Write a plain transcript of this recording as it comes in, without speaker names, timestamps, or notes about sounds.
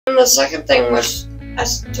And the second thing was, I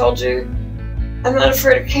told you, I'm not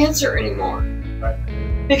afraid of cancer anymore.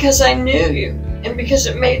 Right. Because I knew you, and because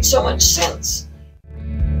it made so much sense.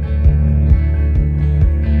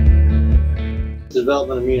 The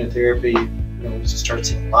development of immunotherapy, we just started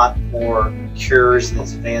seeing a lot more cures in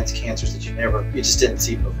these advanced cancers that you just didn't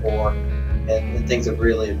see before, and things have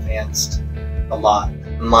really advanced a lot.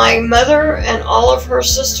 My mother and all of her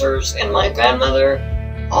sisters and my grandmother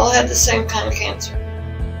all had the same kind of cancer,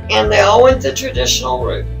 and they all went the traditional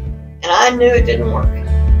route, and I knew it didn't work.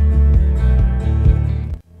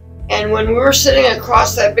 And when we were sitting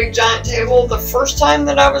across that big giant table, the first time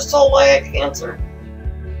that I was told I had cancer,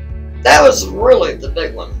 that was really the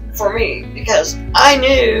big one for me, because I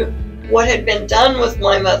knew what had been done with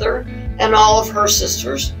my mother and all of her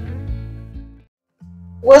sisters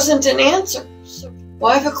wasn't an answer. So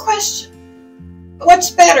I have a question. What's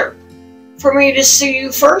better? For me to see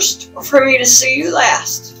you first or for me to see you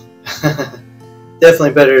last?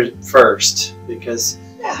 Definitely better first, because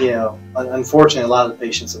yeah. Unfortunately, a lot of the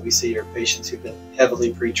patients that we see are patients who've been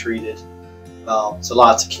heavily pre-treated. So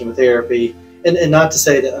lots of chemotherapy. And not to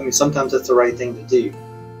say that, sometimes that's the right thing to do.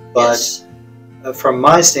 But yes. From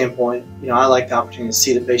my standpoint, I like the opportunity to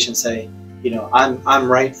see the patient say, I'm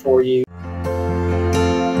right for you.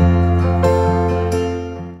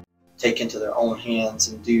 Take into their own hands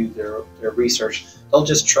and do their research. Don't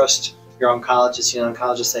just trust your oncologist.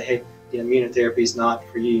 Oncologists say, hey, immunotherapy is not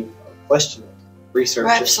for you. Question it. Research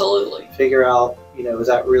it. Absolutely. Figure out, is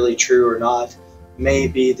that really true or not?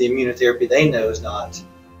 Maybe the immunotherapy they know is not,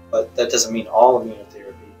 but that doesn't mean all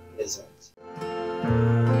immunotherapy isn't.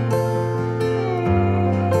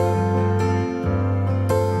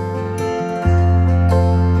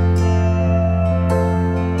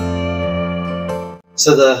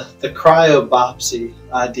 So the cryobiopsy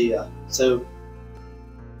idea. So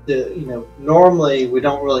normally we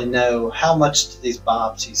don't really know how much do these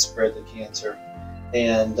biopsies spread the cancer,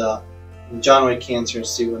 and John Wayne Cancer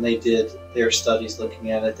Institute, when they did their studies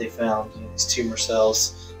looking at it, they found these tumor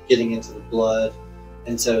cells getting into the blood,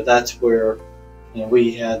 and so that's where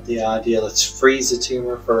we had the idea, let's freeze the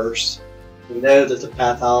tumor first. We know that the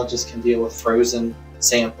pathologist can deal with frozen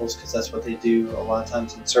samples because that's what they do a lot of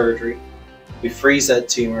times in surgery. We freeze that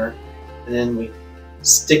tumor, and then we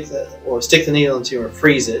stick the needle in the tumor,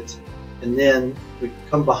 freeze it, and then we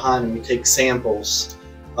come behind and we take samples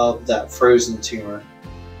of that frozen tumor,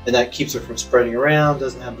 and that keeps it from spreading around,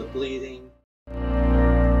 doesn't have the bleeding.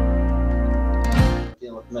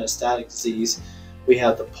 Dealing with metastatic disease, we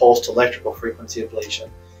have the pulsed electrical frequency ablation,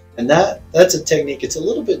 and that's a technique. It's a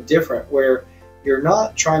little bit different, where you're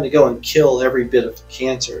not trying to go and kill every bit of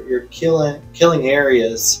cancer. You're killing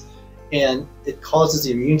areas, and it causes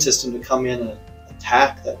the immune system to come in and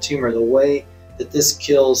attack that tumor the way that this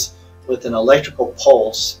kills, with an electrical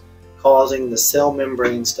pulse, causing the cell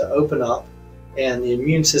membranes to open up, and the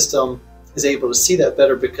immune system is able to see that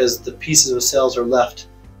better because the pieces of cells are left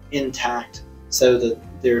intact, so that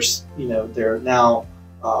they're now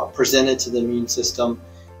presented to the immune system.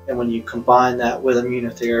 And when you combine that with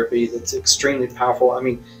immunotherapy, that's extremely powerful.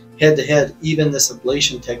 Head to head, even this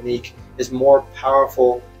ablation technique is more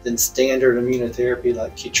powerful than standard immunotherapy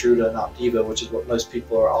like Keytruda and Opdivo, which is what most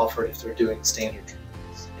people are offered if they're doing standard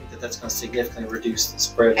treatments. I think that's going to significantly reduce the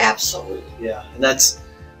spread. Absolutely. Yeah, and that's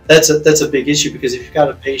a big issue, because if you've got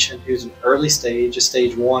a patient who's an early stage, a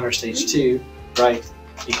stage 1 or stage 2, right,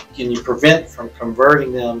 can you prevent from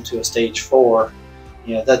converting them to a stage 4?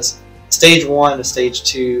 That's stage 1 to stage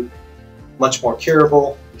 2, much more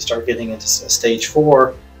curable. You start getting into stage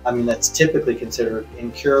 4, that's typically considered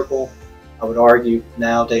incurable. I would argue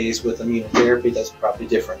nowadays with immunotherapy, that's probably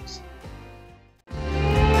different.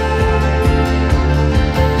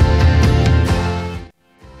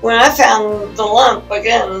 When I found the lump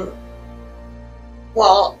again,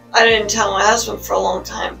 well, I didn't tell my husband for a long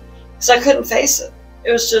time because I couldn't face it.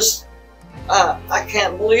 It was just, I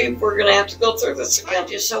can't believe we're going to have to go through this again.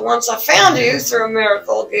 So once I found you through a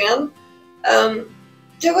miracle again,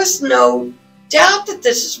 there was no doubt that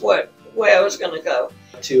this is the way I was going to go.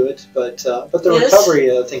 To it, but the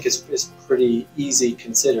recovery, I think, is pretty easy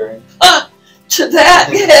considering. To that,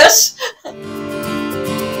 yes.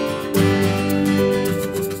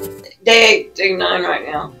 Day 8, day 9 right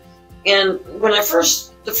now. And when the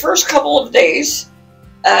first couple of days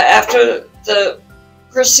after the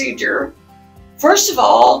procedure, first of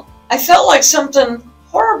all, I felt like something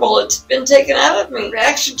horrible had been taken out of me. The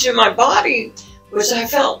reaction to my body was I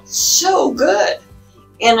felt so good.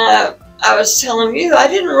 And I was telling you, I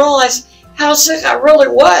didn't realize how sick I really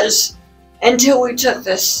was until we took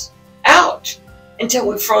this out, until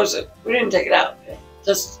we froze it. We didn't take it out.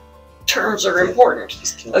 Just terms are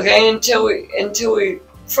important. Okay, until we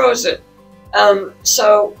froze it.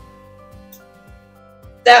 So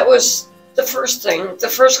that was the first thing. The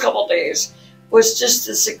first couple days was just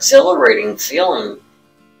this exhilarating feeling.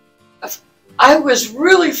 I was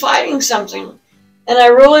really fighting something, and I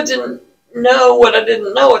really didn't know what I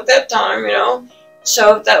didn't know at that time, you know.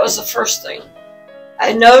 So that was the first thing.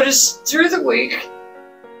 I noticed through the week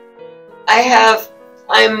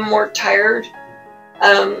I'm more tired.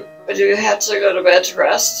 I do have to go to bed to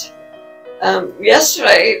rest.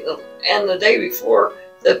 Yesterday and the day before,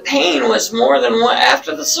 the pain was more than what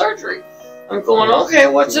after the surgery. I'm going, okay,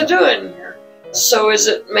 what's it doing here? So is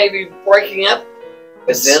it maybe breaking up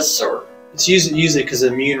with this, or? It's usually because the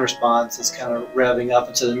immune response is kind of revving up,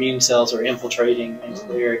 and so the immune cells are infiltrating into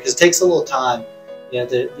the area. Because it takes a little time. You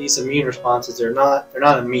know, these immune responses, they're not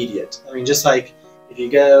immediate. I mean, just like if you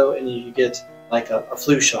go and you get like a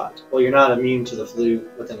flu shot, well, you're not immune to the flu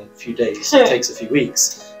within a few days. It takes a few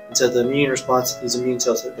weeks. And so the immune response, these immune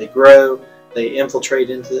cells, they grow, they infiltrate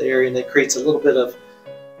into the area, and that creates a little bit of,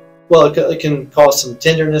 well, it can cause some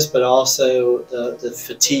tenderness, but also the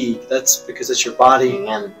fatigue. That's because it's your body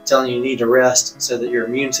telling you need to rest, so that your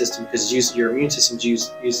immune system, because your immune system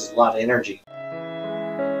uses a lot of energy.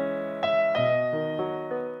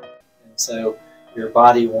 And so your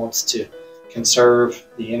body wants to conserve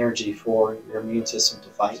the energy for your immune system to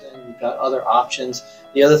fight. And you've got other options.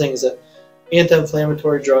 The other thing is that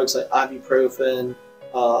anti-inflammatory drugs like ibuprofen,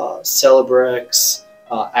 Celebrex,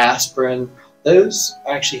 aspirin, those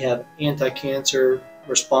actually have anti-cancer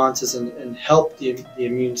responses and help the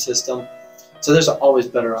immune system. So there's always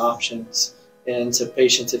better options. And so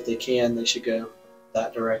patients, if they can, they should go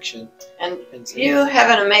that direction. And you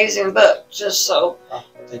have an amazing book, just so. Oh,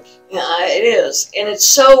 thank you. Yeah, it is. And it's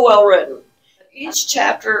so well written. Each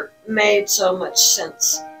chapter made so much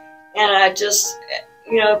sense. And I just,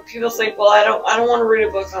 you know, people think, well, I don't want to read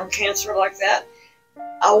a book on cancer like that.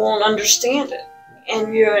 I won't understand it.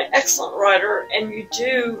 And you're an excellent writer, and you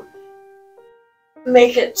do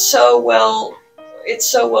make it so well. It's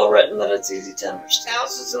so well written that it's easy to understand.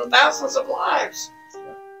 Thousands and thousands of lives.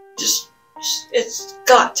 It's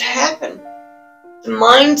got to happen. The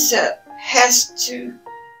mindset has to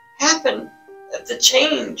happen. The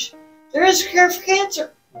change. There is a cure for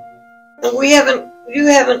cancer, and you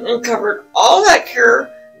haven't uncovered all that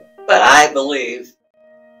cure, but I believe.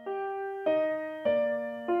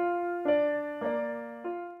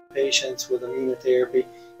 Patients with immunotherapy,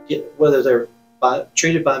 whether they're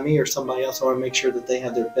treated by me or somebody else, I want to make sure that they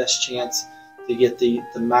have their best chance to get the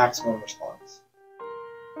maximum response.